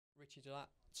Ritchie De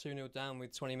Laet 2-0 down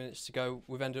with 20 minutes to go.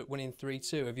 We've ended up winning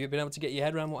 3-2. Have you been able to get your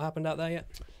head around what happened out there yet?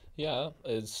 Yeah,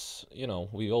 it's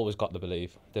we've always got the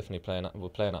belief. Definitely we're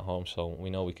playing at home, so we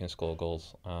know we can score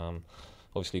goals.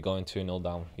 Obviously, going 2-0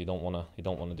 down, you don't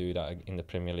wanna do that in the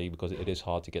Premier League because it is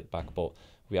hard to get back. But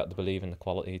we have to believe in the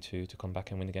quality to come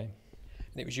back and win the game.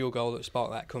 And it was your goal that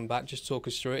sparked that comeback. Just talk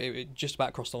us through it. It just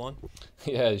about crossed the line.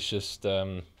 Yeah, it's just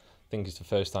I think it's the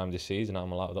first time this season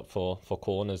I'm allowed up for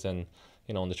corners, and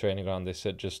on the training ground they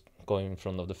said just go in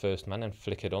front of the first man and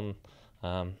flick it on,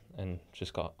 and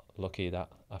just got lucky that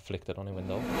I flicked it on a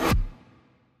window.